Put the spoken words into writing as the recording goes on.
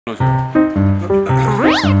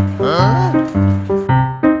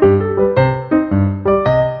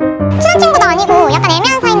친한 친구도 아니고 약간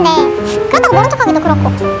애매한 사이인데 그렇다고 모른 척하기도 그렇고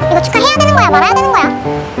이거 축하해야 되는 거야 말아야 되는 거야?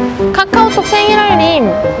 카카오톡 생일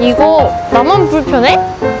알림 이거 나만 불편해? 네,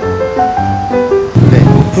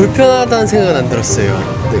 불편하다는 생각은 안 들었어요.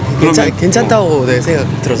 네, 괜찮다고 네, 생각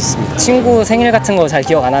들었습니다. 친구 생일 같은 거 잘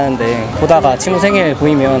기억 안 하는데 보다가 친구 생일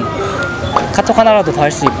보이면 카톡 하나라도 더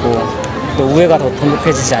할 수 있고 또 우애가 더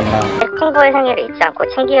돈독해지지 않나. 친구의 생일을 잊지 않고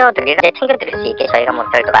챙겨드릴 수 있게 저희가 뭐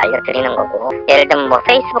별도로 알려드리는 거고, 예를 들면 뭐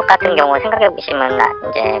페이스북 같은 경우 생각해보시면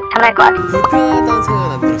이제 편할 것 같아요. 불편하다는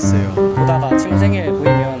생각은 안 들었어요. 보다가 친구 생일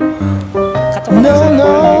보이면 카톡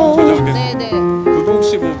하나 네네. 그거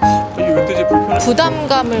혹시 뭐 이게 왜 뜨지 불편한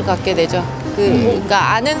부담감을 갖게 되죠.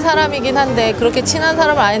 그러니까 아는 사람이긴 한데 그렇게 친한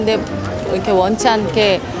사람은 아닌데 이렇게 원치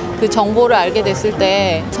않게 그 정보를 알게 됐을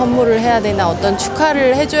때 선물을 해야 되나 어떤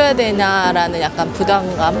축하를 해줘야 되나라는 약간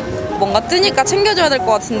부담감? 뭔가 뜨니까 챙겨줘야 될 것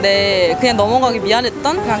같은데 그냥 넘어가기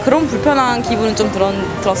미안했던 그냥 그런 불편한 기분은 좀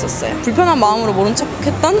들었었어요. 불편한 마음으로 모른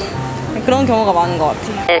척했던 그런 경우가 많은 것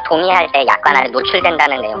같아요. 동의할 때 약관안에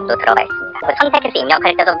노출된다는 내용도 들어가 있습니다. 선택해서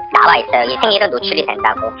입력할 때도 나와 있어요. 이 생일은 노출이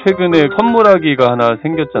된다고. 최근에 선물하기가 하나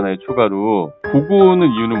생겼잖아요, 추가로. 그거는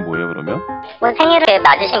이유는 뭐예요, 그러면? 뭐 생일을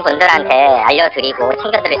맞으신 분들한테 알려드리고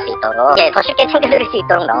챙겨드릴 수 있도록, 더 쉽게 챙겨드릴 수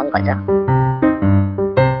있도록 넣은 거죠.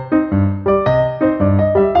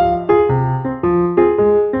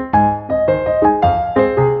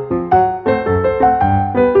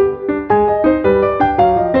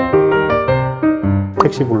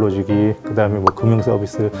 택시 불러주기, 그 다음에 뭐 금융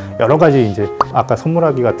서비스 여러 가지 이제 아까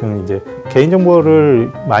선물하기 같은 이제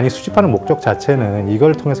개인정보를 많이 수집하는 목적 자체는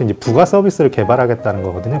이걸 통해서 이제 부가 서비스를 개발하겠다는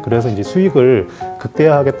거거든요. 그래서 이제 수익을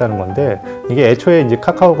극대화하겠다는 건데 이게 애초에 이제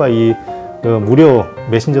카카오가 이 무료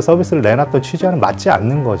메신저 서비스를 내놨던 취지와는 맞지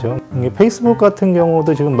않는 거죠. 이게 페이스북 같은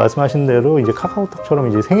경우도 지금 말씀하신 대로 이제 카카오톡처럼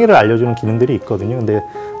이제 생일을 알려주는 기능들이 있거든요. 근데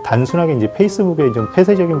단순하게 이제 페이스북의 좀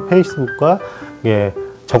폐쇄적인 페이스북과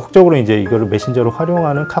적극적으로 이제 이거를 메신저로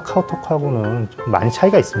활용하는 카카오톡하고는 좀 많이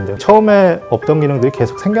차이가 있습니다. 처음에 없던 기능들이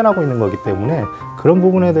계속 생겨나고 있는 거기 때문에 그런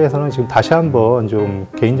부분에 대해서는 지금 다시 한번 좀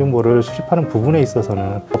개인정보를 수집하는 부분에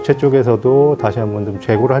있어서는 업체 쪽에서도 다시 한번 좀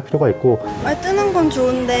재고를 할 필요가 있고. 뜨는 건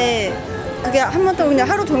좋은데 그게 한 번 더 그냥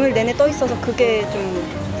하루 종일 내내 떠 있어서 그게 좀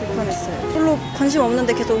불편했어요. 별로 관심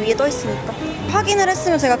없는데 계속 위에 떠 있으니까 확인을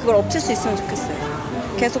했으면 제가 그걸 없앨 수 있으면 좋겠어요.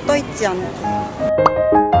 계속 떠 있지 않고.